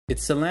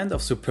It's the land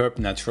of superb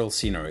natural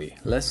scenery.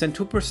 Less than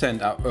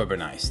 2% are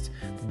urbanized.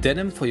 The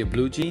denim for your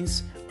blue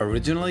jeans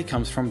originally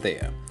comes from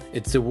there.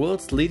 It's the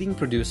world's leading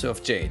producer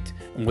of jade,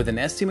 and with an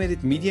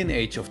estimated median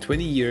age of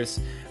 20 years,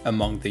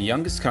 among the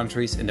youngest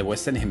countries in the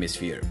Western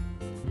Hemisphere.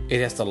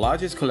 It has the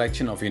largest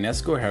collection of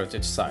UNESCO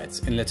heritage sites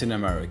in Latin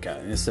America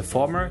and is the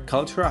former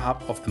cultural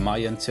hub of the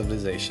Mayan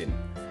civilization.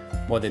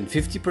 More than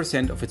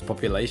 50% of its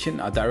population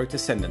are direct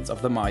descendants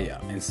of the Maya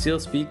and still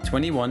speak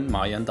 21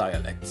 Mayan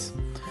dialects.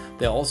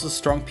 They are also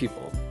strong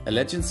people. A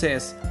legend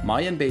says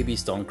Mayan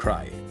babies don't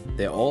cry.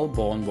 They're all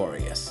born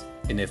warriors.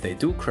 And if they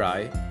do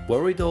cry,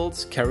 worry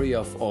dolls carry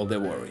off all their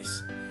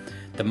worries.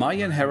 The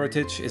Mayan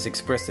heritage is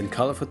expressed in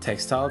colorful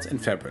textiles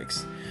and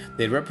fabrics.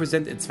 They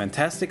represent its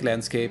fantastic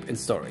landscape and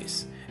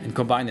stories, and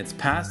combine its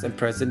past and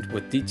present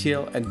with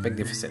detail and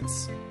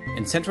magnificence.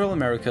 In Central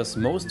America's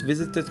most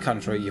visited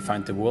country, you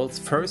find the world's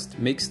first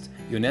mixed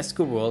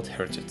UNESCO World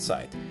Heritage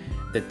Site,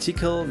 the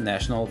Tikal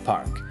National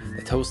Park,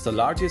 that hosts the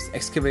largest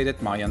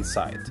excavated Mayan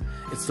site.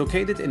 It's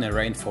located in a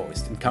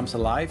rainforest and comes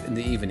alive in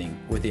the evening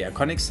with the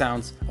iconic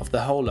sounds of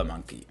the howler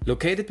monkey.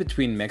 Located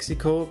between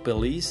Mexico,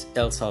 Belize,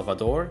 El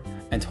Salvador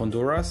and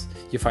Honduras,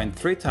 you find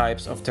three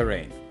types of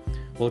terrain: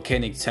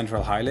 volcanic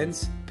central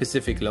highlands,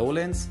 Pacific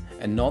lowlands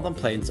and northern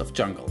plains of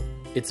jungle.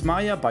 Its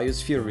Maya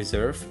Biosphere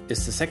Reserve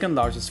is the second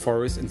largest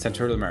forest in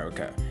Central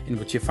America, in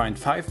which you find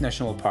 5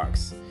 national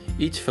parks,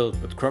 each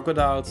filled with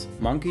crocodiles,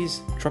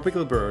 monkeys,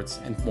 tropical birds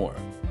and more.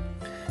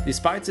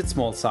 Despite its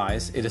small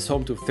size, it is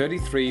home to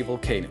 33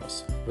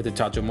 volcanoes, with the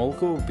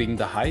Tajumulco being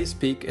the highest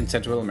peak in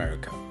Central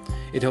America.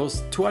 It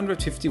hosts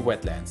 250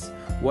 wetlands,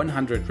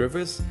 100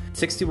 rivers,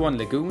 61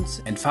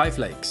 lagoons and 5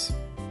 lakes.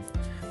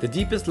 The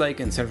deepest lake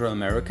in Central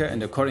America,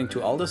 and according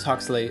to Aldous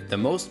Huxley, the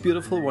most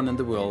beautiful one in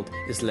the world,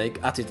 is Lake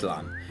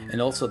Atitlan,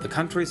 and also the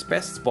country's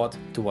best spot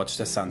to watch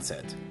the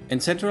sunset. In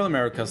Central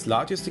America's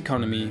largest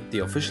economy, the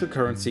official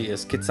currency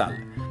is Quetzal.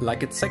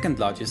 Like its second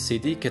largest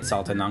city,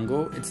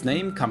 Quetzaltenango, its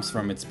name comes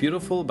from its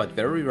beautiful but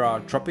very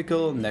rare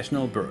tropical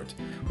national bird,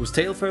 whose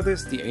tail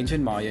feathers the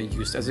ancient Maya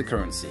used as a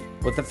currency.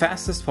 With the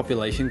fastest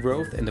population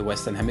growth in the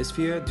Western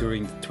Hemisphere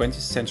during the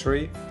 20th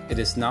century, it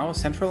is now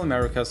Central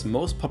America's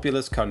most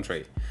populous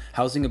country,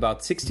 housing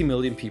about 60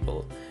 million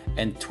people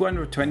and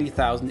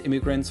 220,000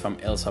 immigrants from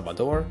El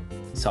Salvador,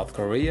 South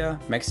Korea,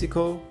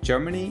 Mexico,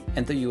 Germany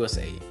and the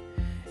USA.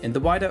 In the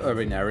wider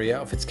urban area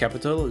of its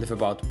capital live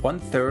about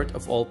 1/3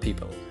 of all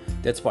people.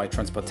 That's why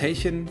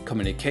transportation,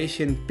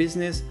 communication,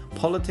 business,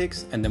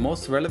 politics and the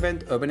most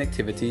relevant urban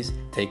activities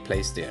take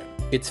place there.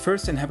 Its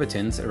first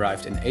inhabitants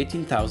arrived in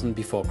 18,000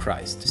 before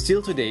Christ.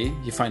 Still today,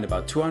 you find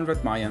about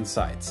 200 Mayan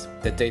sites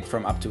that date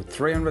from up to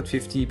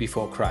 350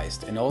 before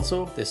Christ, and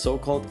also the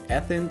so-called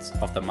Athens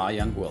of the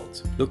Mayan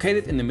world.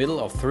 Located in the middle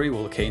of 3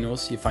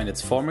 volcanoes, you find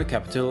its former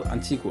capital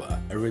Antigua,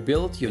 a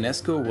rebuilt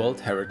UNESCO World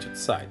Heritage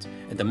Site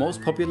and the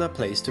most popular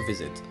place to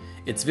visit.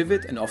 Its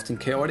vivid and often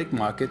chaotic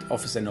market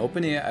offers an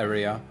open-air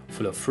area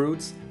full of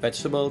fruits,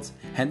 vegetables,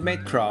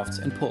 handmade crafts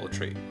and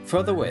poultry.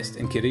 Further west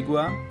in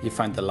Quirigua, you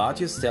find the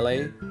largest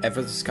stele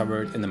ever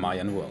discovered in the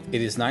Mayan world.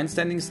 It is 9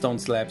 standing stone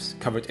slabs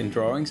covered in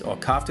drawings or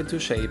carved into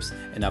shapes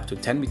and up to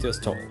 10 meters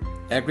tall.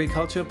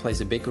 Agriculture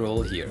plays a big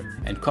role here,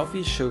 and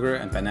coffee, sugar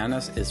and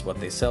bananas is what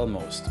they sell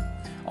most.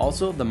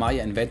 Also, the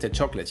Maya invented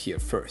chocolate here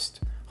first.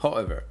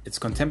 However, its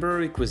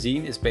contemporary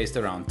cuisine is based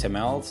around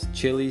tamales,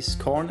 chilies,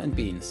 corn and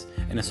beans,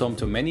 and is home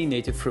to many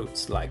native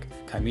fruits like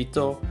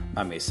caimito,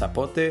 mame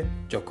zapote,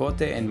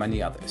 jocote and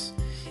many others.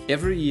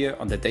 Every year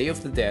on the Day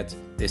of the Dead,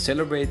 they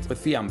celebrate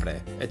with fiambre,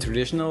 a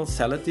traditional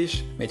salad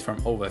dish made from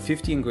over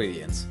 50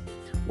 ingredients.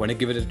 Wanna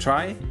give it a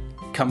try?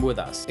 Come with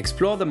us.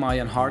 Explore the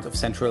Mayan heart of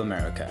Central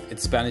America,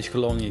 its Spanish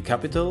colonial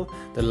capital,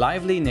 the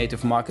lively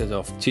native market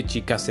of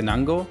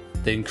Chichicastenango,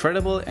 the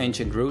incredible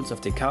ancient ruins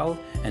of Tikal,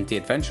 and the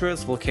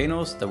adventurous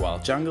volcanoes, the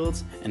wild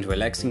jungles and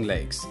relaxing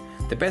lakes.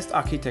 The best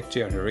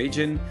architecture in the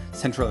region,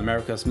 Central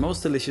America's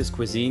most delicious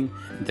cuisine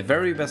and the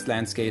very best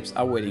landscapes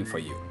are waiting for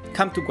you.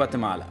 Come to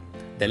Guatemala,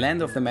 the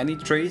land of the many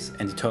trees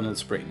and eternal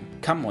spring.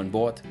 Come on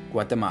board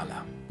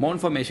Guatemala. More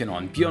information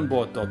on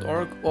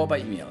beonboard.org or by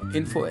email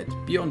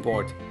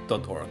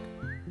info@beonboard.org.